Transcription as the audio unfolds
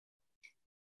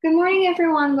Good morning,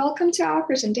 everyone. Welcome to our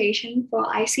presentation for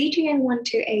ICGN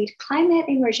 128 Climate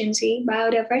Emergency,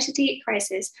 Biodiversity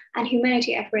Crisis, and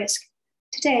Humanity at Risk.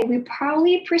 Today, we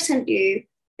proudly present you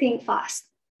ThinkFash.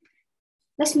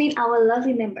 Let's meet our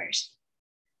lovely members.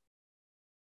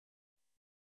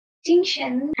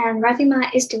 Jingshen and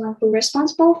Rathima is the one who is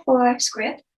responsible for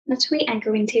script. Natui and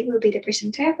Garinti will be the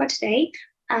presenter for today,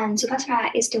 and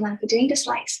Subhasra is the one who doing the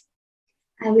slides.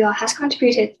 And we all has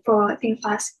contributed for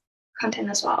ThinkFash content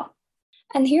as well.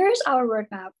 And here's our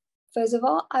roadmap. First of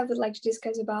all, I would like to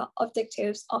discuss about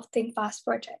objectives of ThinkFash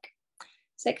project.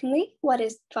 Secondly, what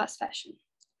is fast fashion?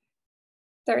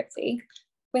 Thirdly,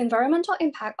 the environmental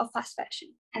impact of fast fashion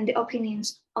and the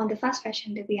opinions on the fast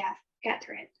fashion that we have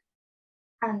gathered.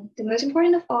 And the most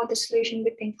important of all, the solution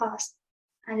with ThinkFash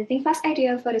and the ThinkFash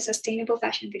idea for the sustainable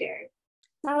fashion video.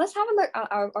 Now let's have a look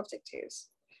at our objectives.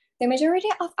 The majority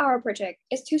of our project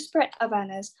is to spread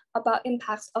awareness about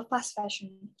impacts of fast fashion,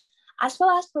 as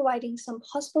well as providing some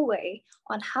possible way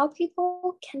on how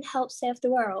people can help save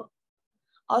the world.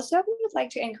 Also, we would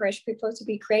like to encourage people to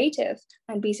be creative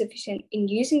and be sufficient in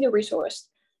using the resource.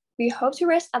 We hope to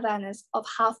raise awareness of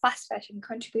how fast fashion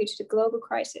contributes to the global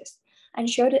crisis and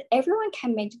show that everyone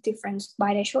can make the difference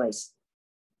by their choice.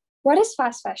 What is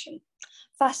fast fashion?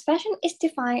 Fast fashion is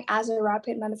defined as a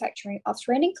rapid manufacturing of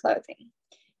trending clothing.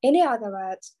 In other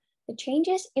words, the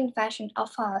changes in fashion are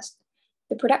fast,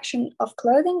 the production of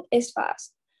clothing is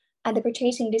fast, and the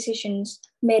purchasing decisions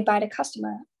made by the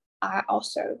customer are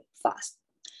also fast.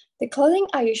 The clothing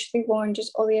are usually worn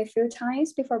just only a few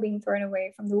times before being thrown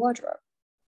away from the wardrobe,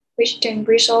 which then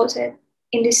resulted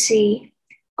in the sea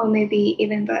or maybe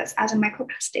even birth as a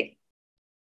microplastic.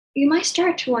 You might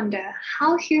start to wonder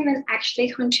how humans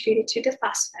actually contributed to the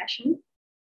fast fashion.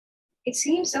 It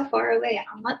seems so far away,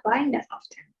 I'm not buying that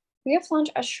often. We have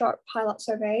launched a short pilot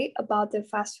survey about the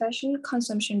fast fashion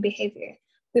consumption behavior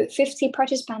with 50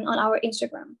 participants on our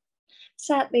Instagram.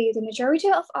 Sadly, the majority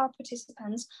of our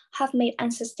participants have made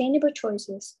unsustainable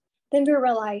choices. Then we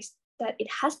realized that it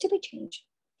has to be changed,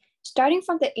 starting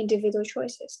from the individual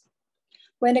choices.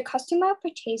 When the customer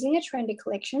purchasing a trendy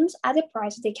collections at a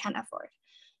price they can afford,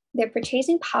 their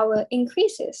purchasing power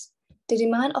increases. The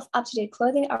demand of up-to-date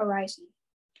clothing are rising.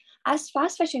 As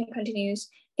fast fashion continues,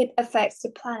 it affects the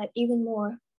planet even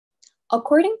more.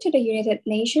 According to the United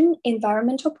Nations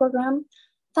Environmental Programme,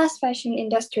 fast fashion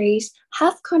industries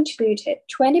have contributed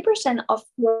 20% of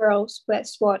world's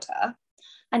wastewater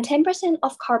and 10%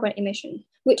 of carbon emission,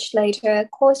 which later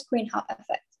cause greenhouse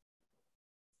effect.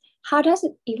 How does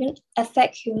it even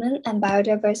affect human and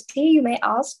biodiversity, you may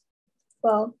ask?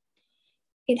 Well,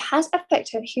 it has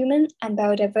affected human and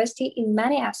biodiversity in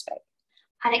many aspects.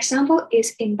 An example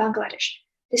is in Bangladesh,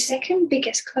 the second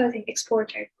biggest clothing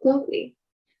exporter globally.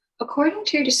 According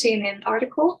to the CNN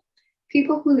article,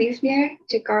 people who live near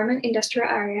the garment industrial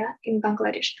area in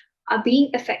Bangladesh are being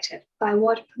affected by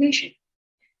water pollution.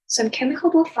 Some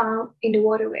chemicals were found in the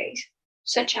waterways,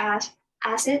 such as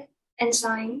acid,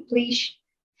 enzyme, bleach,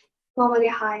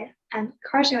 formaldehyde, and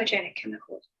carcinogenic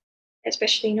chemicals,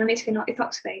 especially non-ethanol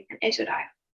ethoxylate and azodine.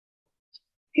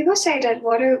 People say that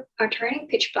water are turning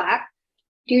pitch black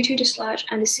due to the sludge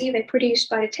and the seaweed produced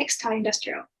by the textile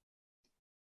industry.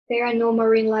 There are no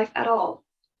marine life at all.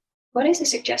 What is it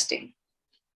suggesting?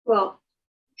 Well,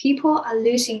 people are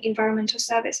losing environmental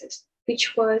services,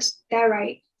 which was their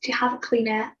right to have clean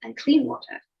air and clean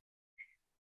water.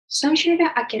 Some children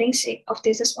are getting sick of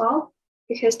this as well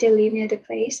because they live near the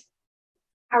place.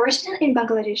 A resident in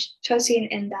Bangladesh told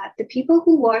CNN that the people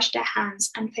who wash their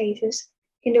hands and faces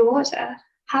in the water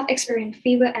have experienced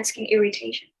fever and skin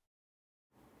irritation.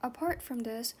 Apart from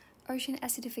this, ocean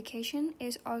acidification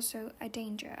is also a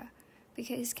danger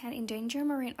because it can endanger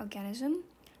marine organisms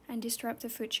and disrupt the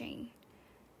food chain.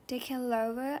 They can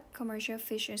lower commercial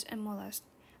fishes and mollusks,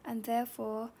 and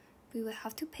therefore we will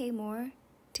have to pay more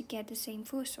to get the same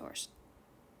food source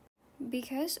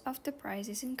because of the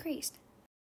prices increased.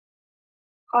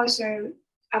 Also,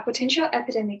 a potential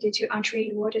epidemic due to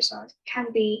untreated water source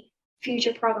can be a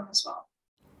future problem as well.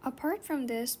 Apart from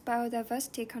this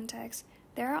biodiversity context,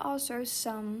 there are also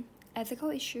some ethical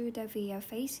issues that we are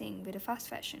facing with the fast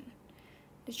fashion.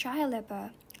 The child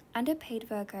labor, underpaid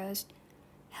workers,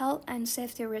 health and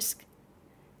safety risk,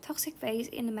 toxic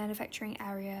waste in the manufacturing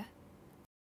area.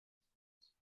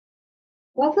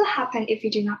 What will happen if we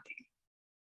do nothing?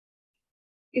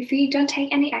 If we don't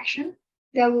take any action,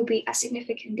 there will be a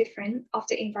significant difference of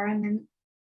the environment.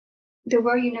 The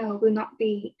world you know will not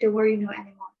be the world you know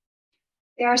anymore.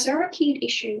 There are several key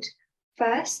issues.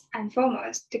 First and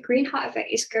foremost, the greenhouse effect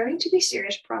is going to be a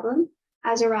serious problem,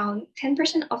 as around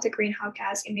 10% of the greenhouse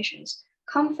gas emissions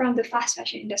come from the fast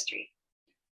fashion industry.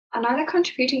 Another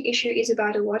contributing issue is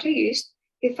about the water use.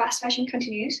 If fast fashion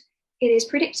continues, it is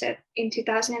predicted in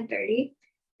 2030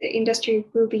 the industry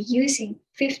will be using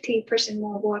 50%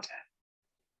 more water.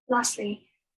 Lastly,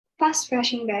 fast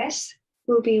fashion waste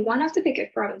will be one of the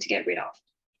biggest problems to get rid of.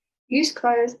 Used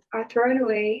clothes are thrown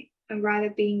away and rather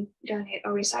being donated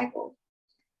or recycled.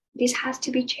 This has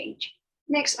to be changed.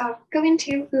 Next up,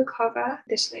 Govinti will cover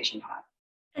the solution part.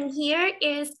 And here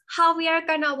is how we are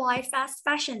gonna avoid fast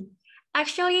fashion.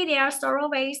 Actually, there are several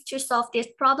ways to solve this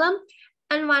problem,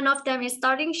 and one of them is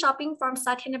starting shopping from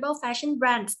sustainable fashion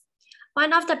brands.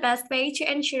 One of the best ways to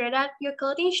ensure that your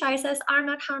clothing choices are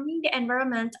not harming the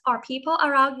environment or people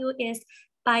around you is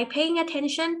by paying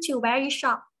attention to where you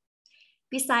shop.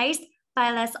 Besides,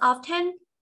 buy less often,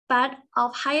 but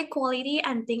of higher quality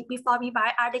and think before we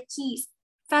buy are the keys.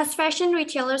 Fast fashion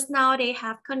retailers nowadays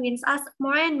have convinced us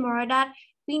more and more that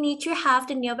we need to have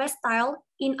the newest style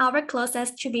in our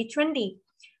clothes to be trendy.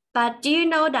 But do you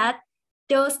know that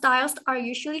those styles are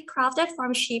usually crafted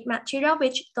from cheap material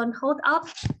which don't hold up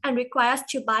and require us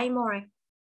to buy more?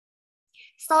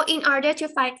 So in order to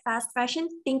fight fast fashion,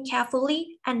 think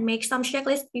carefully and make some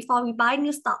checklists before we buy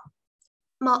new stuff.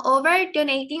 Moreover,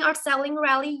 donating or selling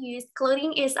rarely used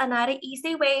clothing is another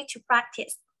easy way to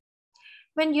practice.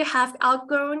 When you have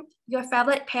outgrown your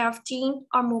favorite pair of jeans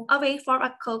or move away from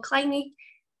a cold climate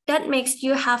that makes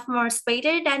you have more space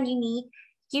than you need,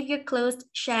 give your clothes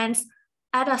chance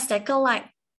at a second life.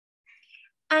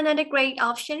 Another great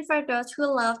option for those who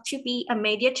love to be a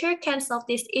mediator can solve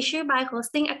this issue by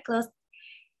hosting a clothes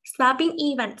swapping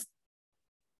event.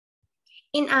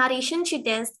 In addition to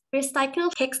this,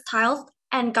 recycled textiles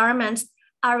and garments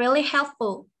are really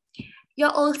helpful.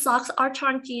 Your old socks or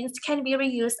torn jeans can be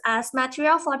reused as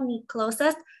material for new clothes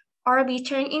or be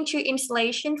turned into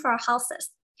insulation for houses.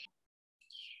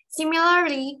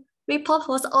 Similarly,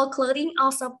 repurposed old clothing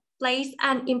also plays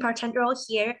an important role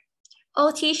here.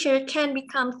 Old t-shirts can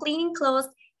become cleaning clothes,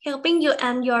 helping you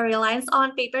end your reliance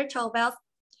on paper towels.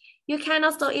 You can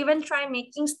also even try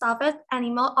making stuffed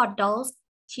animal or dolls,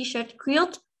 t-shirt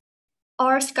quilts,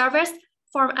 or scarves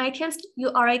from items you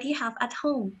already have at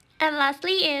home. And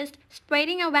lastly is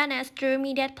spreading awareness through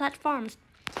media platforms.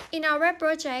 In our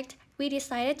project, we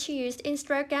decided to use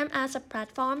Instagram as a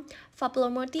platform for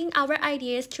promoting our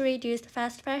ideas to reduce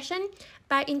fast fashion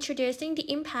by introducing the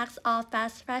impacts of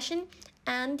fast fashion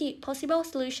and the possible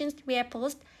solutions via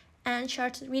posts and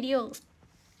short videos.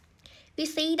 We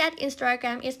see that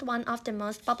Instagram is one of the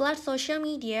most popular social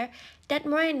media that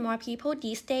more and more people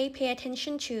these days pay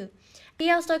attention to. We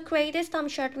also created some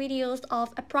short videos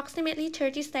of approximately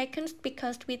 30 seconds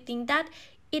because we think that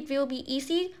it will be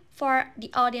easy for the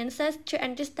audiences to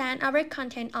understand our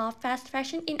content of fast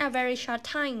fashion in a very short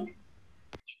time.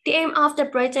 The aim of the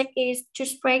project is to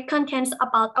spread contents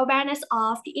about awareness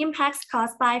of the impacts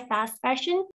caused by fast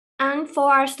fashion and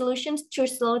for our solutions to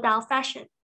slow down fashion.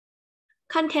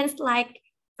 Contents like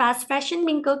fast fashion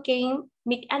bingo game,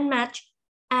 mix and match,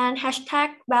 and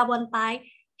hashtag #WellWonBuy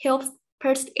helps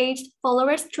persuade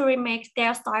followers to remake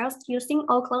their styles using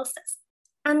old clothes.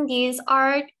 And these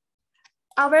are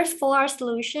our 4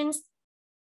 solutions.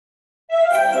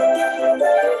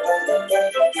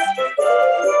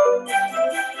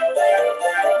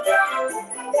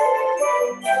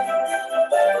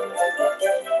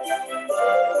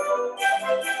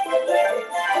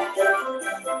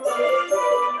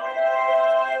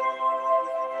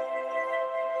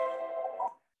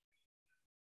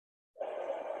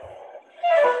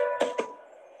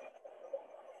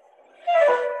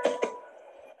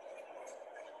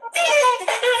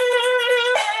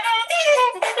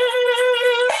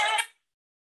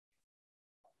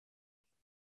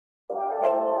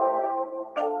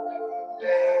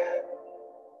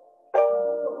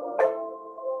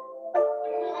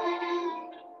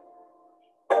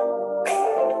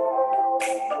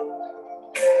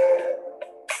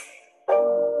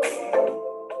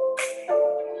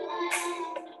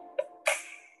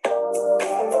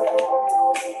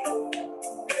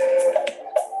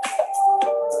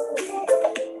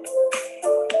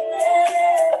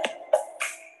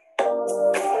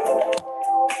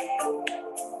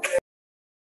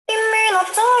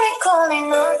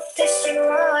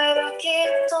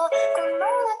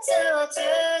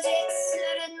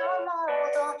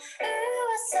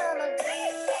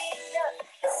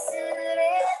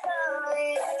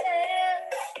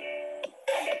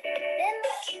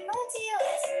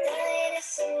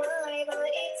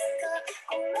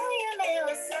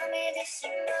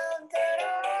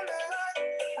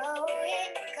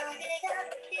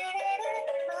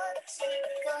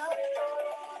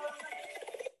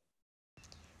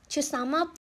 To sum up,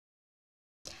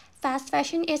 fast fast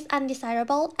fashion is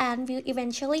undesirable and will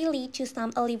eventually lead to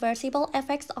some irreversible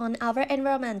effects on our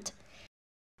environment.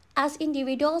 As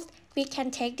individuals, we can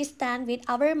take this stand with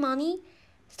our money,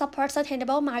 support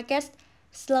sustainable markets,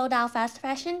 slow down fast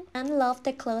fashion, and love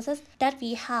the clothes that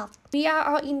we have. We are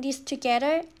all in this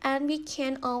together, and we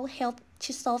can all help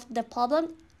to solve the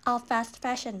problem of fast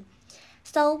fashion.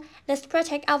 So let's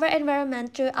protect our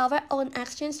environment through our own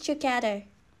actions together.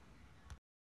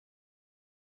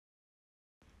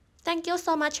 Thank you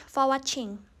so much for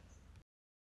watching.